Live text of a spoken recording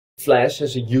Flash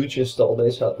has a huge install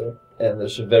base out there, and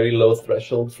there's a very low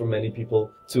threshold for many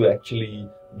people to actually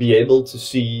be able to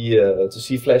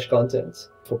see Flash content.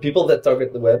 For people that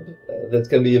target the web, that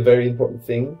can be a very important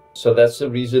thing. So that's the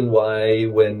reason why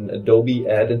when Adobe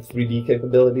added 3D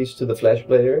capabilities to the Flash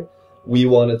player, we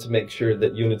wanted to make sure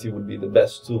that Unity would be the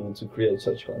best tool to create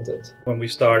such content. When we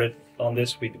started on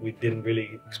this, we didn't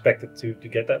really expect it to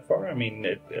get that far. I mean,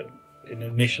 it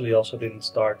initially also didn't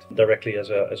start directly as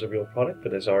a real product,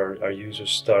 but as our users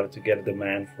started to get a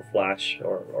demand for Flash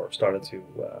or started to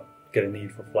get a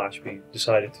need for Flash, we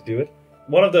decided to do it.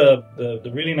 One of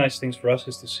the really nice things for us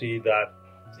is to see that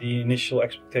the initial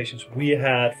expectations we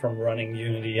had from running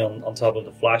Unity on top of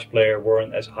the Flash player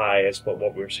weren't as high as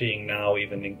what we're seeing now,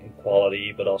 even in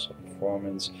quality, but also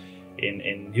performance,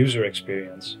 in user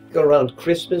experience. Around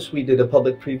Christmas we did a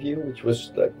public preview, which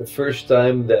was like the first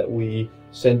time that we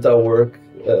sent our work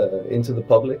into the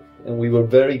public, and we were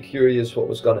very curious what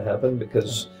was going to happen,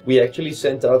 because we actually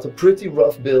sent out a pretty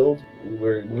rough build. We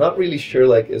were not really sure,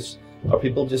 like, are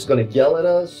people just going to yell at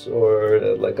us, or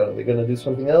like are they going to do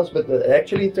something else? But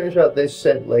actually it turns out they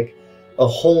sent like a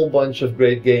whole bunch of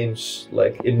great games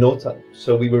like in no time.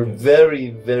 So we were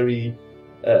very, very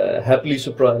happily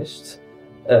surprised.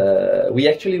 We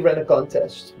actually ran a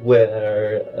contest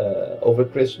where over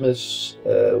Christmas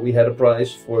we had a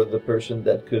prize for the person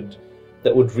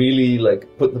that would really like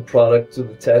put the product to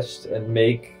the test and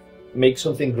make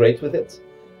something great with it.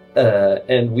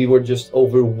 And we were just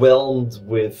overwhelmed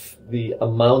with the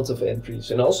amount of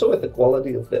entries and also with the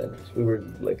quality of the entries. We were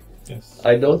like, yes.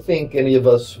 I don't think any of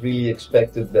us really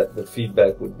expected that the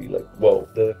feedback would be like, whoa.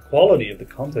 The quality of the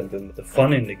content and the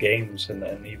fun in the games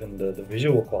and even the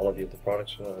visual quality of the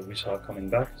products we saw coming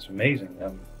back is amazing.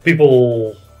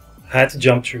 People had to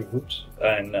jump through hoops,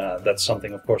 and that's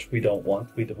something, of course, we don't want.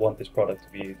 We want this product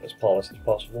to be as polished as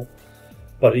possible.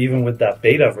 But even with that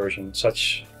beta version,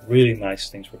 such really nice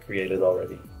things were created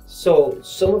already. So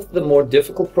some of the more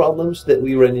difficult problems that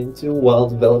we ran into while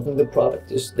developing the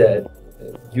product is that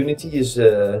Unity is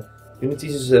a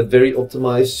very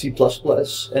optimized C++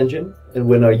 engine, and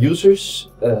when our users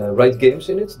write games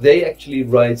in it, they actually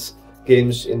write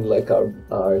games in like our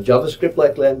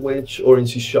JavaScript-like language or in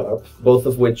C#, both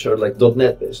of which are like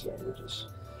 .NET based languages.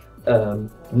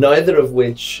 Neither of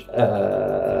which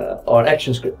are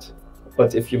ActionScript.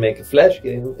 But if you make a Flash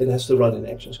game, it has to run in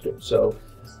ActionScript. So,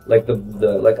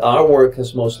 like our work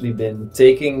has mostly been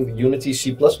taking Unity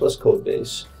C++ code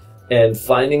base and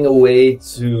finding a way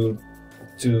to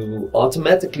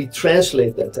automatically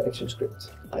translate that to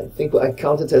ActionScript. I think I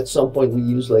counted at some point we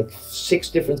used like 6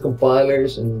 different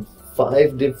compilers and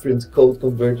 5 different code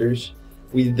converters.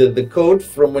 The code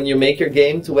from when you make your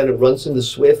game to when it runs in the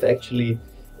Swift, actually,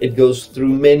 it goes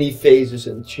through many phases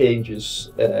and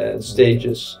changes and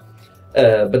stages.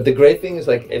 But the great thing is,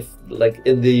 like, if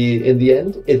in the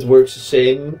end it works the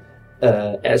same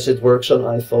as it works on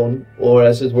iPhone, or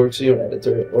as it works in your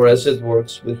editor, or as it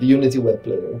works with the Unity web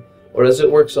player, or as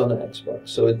it works on an Xbox.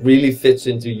 So it really fits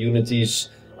into Unity's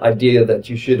idea that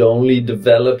you should only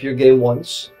develop your game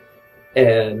once,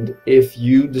 and if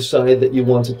you decide that you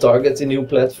want to target a new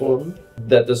platform,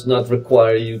 that does not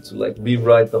require you to like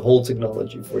rewrite the whole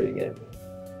technology for your game.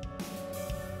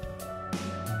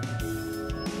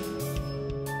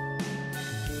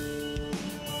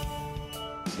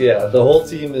 Yeah, the whole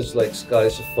team is like Sky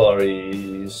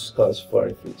Safari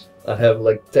freaks. I have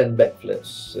like 10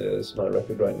 backflips is my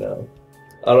record right now.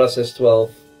 Aras has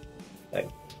 12.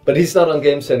 But he's not on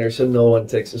Game Center, so no one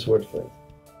takes his word for it.